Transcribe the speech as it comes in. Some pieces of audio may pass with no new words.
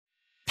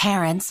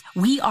Parents,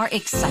 we are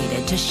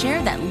excited to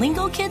share that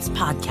Lingo Kids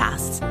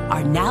podcasts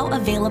are now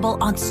available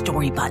on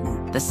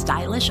Storybutton, the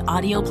stylish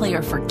audio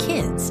player for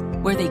kids,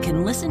 where they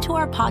can listen to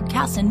our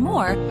podcasts and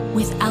more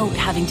without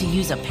having to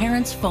use a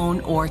parent's phone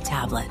or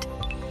tablet.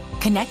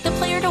 Connect the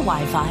player to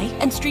Wi-Fi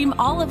and stream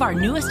all of our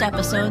newest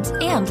episodes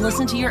and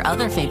listen to your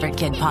other favorite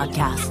kid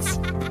podcasts.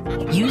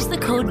 Use the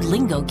code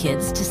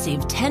LingoKids to save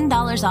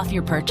 $10 off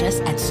your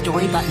purchase at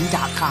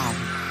storybutton.com.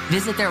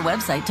 Visit their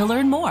website to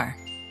learn more.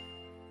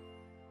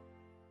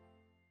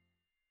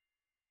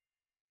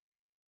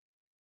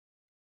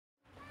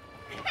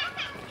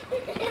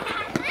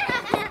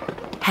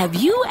 Have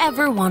you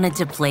ever wanted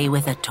to play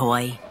with a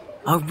toy?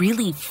 A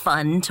really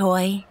fun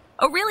toy?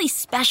 A really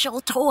special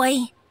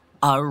toy?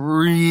 A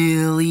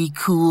really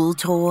cool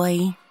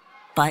toy?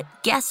 But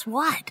guess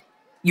what?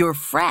 Your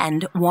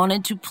friend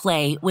wanted to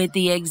play with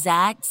the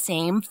exact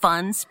same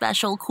fun,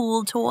 special,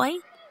 cool toy?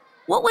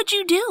 What would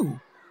you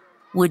do?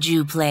 Would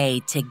you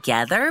play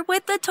together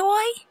with the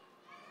toy?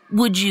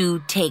 Would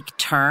you take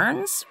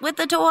turns with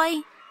the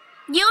toy?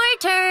 Your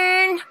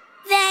turn.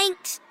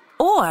 Thanks.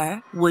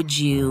 Or would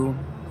you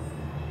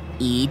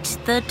eat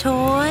the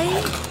toy?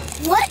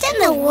 What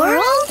in the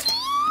world?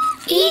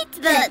 Eat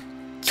the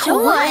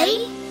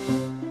toy?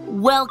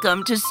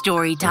 Welcome to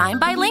Storytime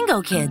by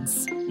Lingo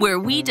Kids, where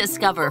we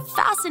discover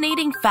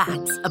fascinating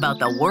facts about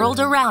the world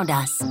around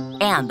us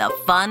and the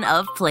fun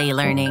of play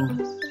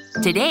learning.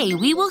 Today,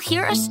 we will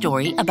hear a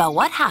story about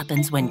what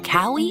happens when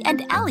Cowie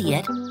and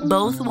Elliot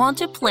both want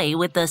to play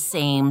with the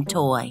same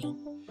toy.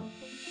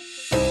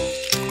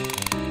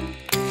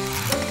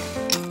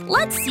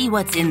 Let's see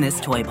what's in this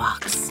toy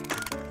box.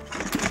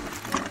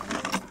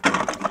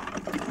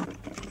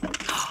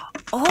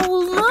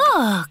 Oh,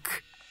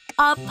 look!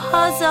 A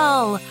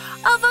puzzle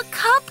of a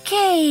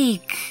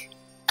cupcake!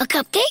 A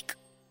cupcake?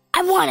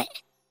 I want it.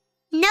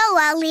 No,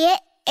 Elliot.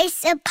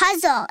 It's a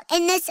puzzle,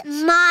 and it's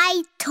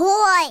my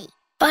toy.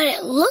 But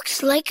it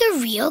looks like a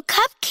real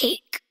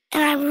cupcake,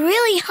 and I'm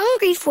really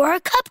hungry for a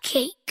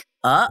cupcake.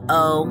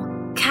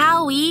 Uh-oh.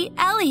 Cowie,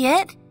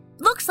 Elliot,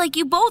 looks like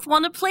you both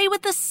want to play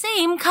with the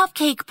same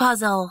cupcake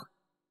puzzle.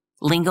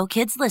 Lingo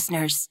Kids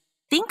listeners,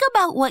 think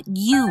about what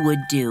you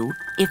would do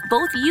if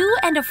both you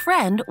and a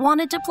friend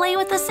wanted to play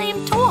with the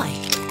same toy.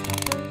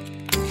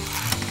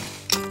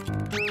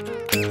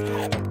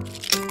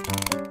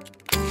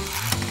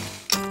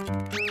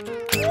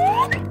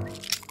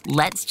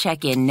 Let's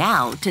check in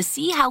now to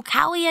see how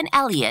Cowie and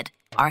Elliot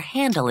are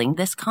handling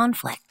this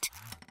conflict.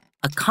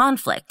 A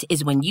conflict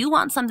is when you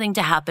want something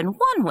to happen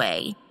one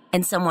way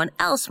and someone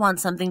else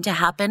wants something to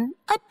happen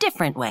a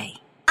different way.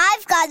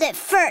 I've got it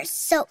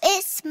first, so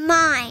it's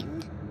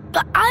mine.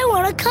 But I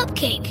want a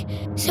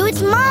cupcake, so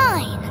it's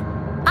mine.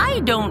 I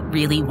don't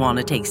really want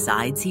to take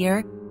sides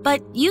here,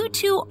 but you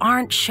two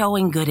aren't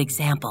showing good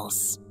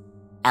examples.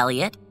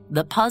 Elliot,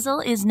 the puzzle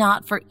is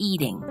not for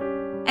eating.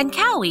 And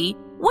Cowie,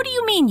 what do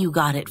you mean you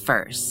got it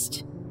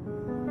first?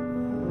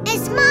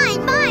 It's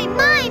mine, mine,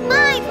 mine,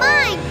 mine,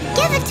 mine.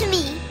 Give it to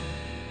me.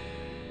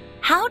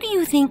 How do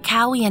you think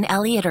Cowie and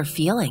Elliot are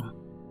feeling?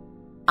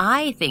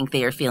 I think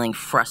they are feeling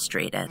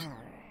frustrated.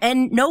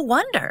 And no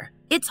wonder.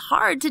 It's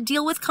hard to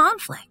deal with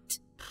conflict.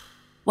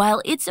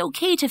 While it's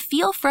okay to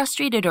feel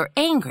frustrated or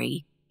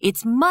angry,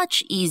 it's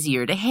much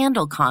easier to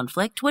handle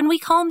conflict when we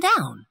calm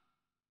down.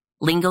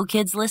 Lingo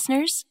Kids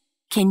listeners,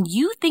 can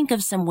you think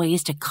of some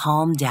ways to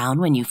calm down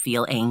when you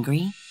feel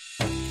angry?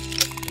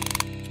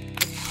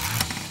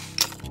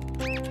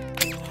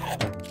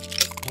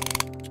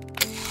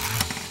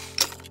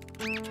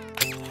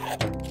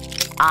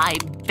 I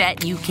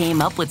bet you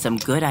came up with some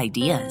good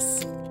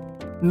ideas.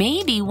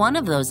 Maybe one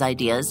of those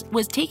ideas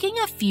was taking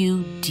a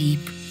few deep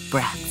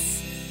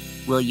breaths.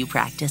 Will you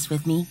practice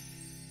with me?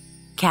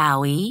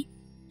 Cowie,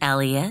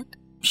 Elliot,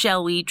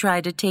 shall we try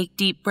to take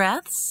deep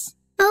breaths?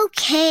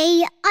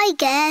 Okay, I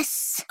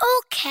guess.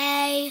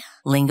 Okay.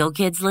 Lingo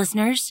Kids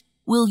listeners,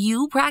 will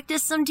you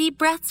practice some deep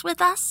breaths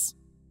with us?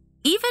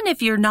 Even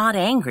if you're not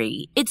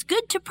angry, it's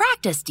good to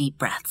practice deep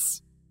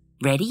breaths.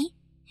 Ready?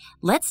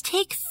 Let's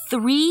take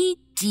 3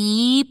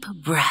 deep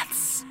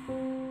breaths.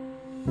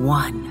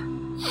 1.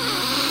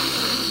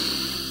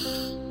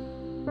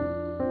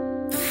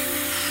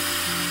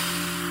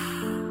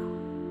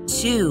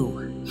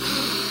 2.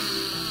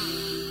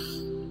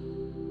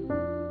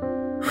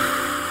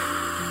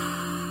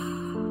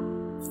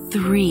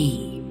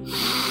 3.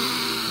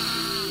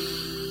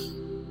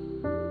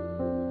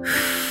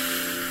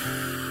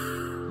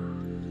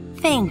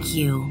 Thank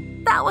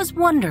you. That was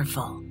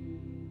wonderful.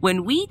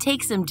 When we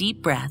take some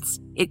deep breaths,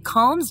 it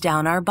calms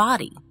down our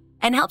body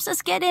and helps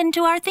us get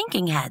into our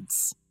thinking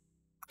heads.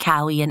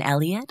 Cowie and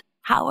Elliot,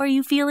 how are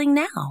you feeling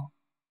now?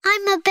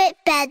 I'm a bit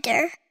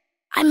better.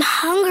 I'm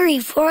hungry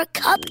for a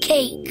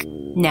cupcake.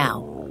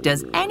 Now,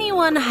 does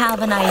anyone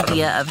have an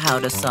idea of how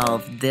to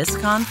solve this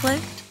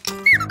conflict?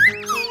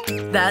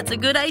 That's a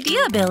good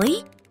idea,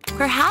 Billy.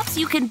 Perhaps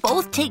you can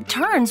both take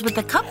turns with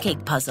the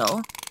cupcake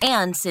puzzle.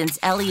 And since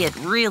Elliot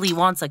really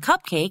wants a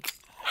cupcake,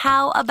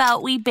 how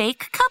about we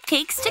bake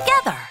cupcakes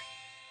together?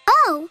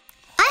 Oh,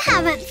 I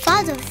haven't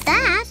thought of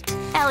that.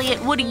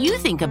 Elliot, what do you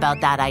think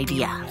about that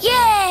idea?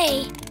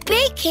 Yay!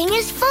 Baking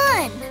is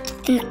fun.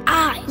 And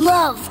I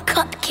love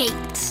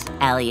cupcakes.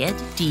 Elliot,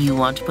 do you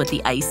want to put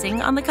the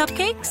icing on the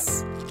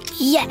cupcakes?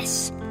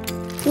 Yes,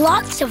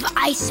 lots of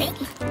icing.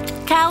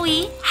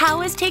 Cowie,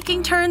 how is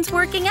taking turns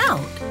working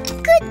out?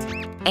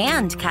 Good.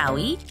 And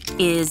Cowie,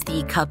 is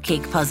the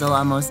cupcake puzzle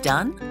almost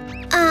done?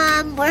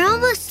 We're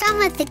almost done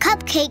with the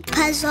cupcake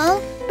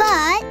puzzle,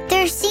 but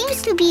there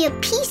seems to be a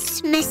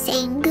piece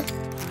missing.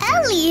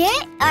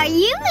 Elliot, are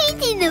you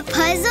making the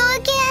puzzle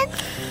again?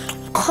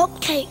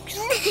 Cupcakes.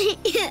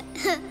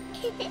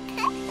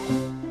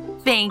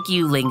 Thank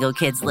you, Lingo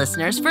Kids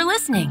listeners, for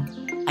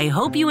listening. I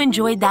hope you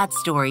enjoyed that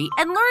story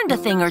and learned a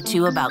thing or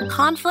two about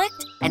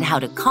conflict and how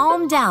to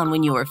calm down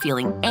when you are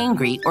feeling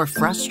angry or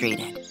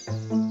frustrated.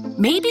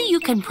 Maybe you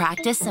can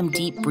practice some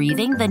deep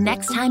breathing the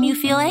next time you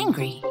feel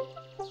angry.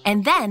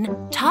 And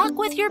then talk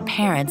with your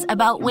parents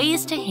about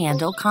ways to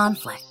handle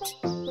conflict.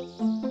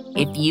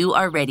 If you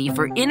are ready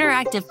for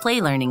interactive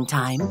play learning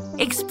time,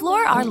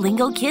 explore our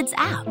Lingo Kids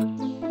app.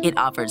 It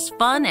offers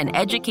fun and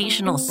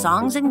educational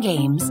songs and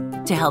games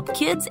to help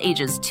kids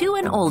ages 2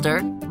 and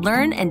older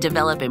learn and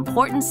develop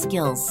important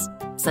skills,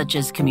 such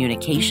as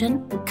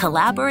communication,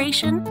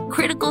 collaboration,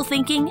 critical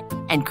thinking,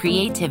 and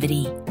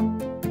creativity.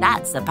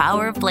 That's the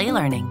power of play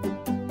learning.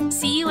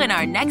 See you in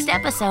our next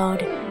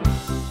episode.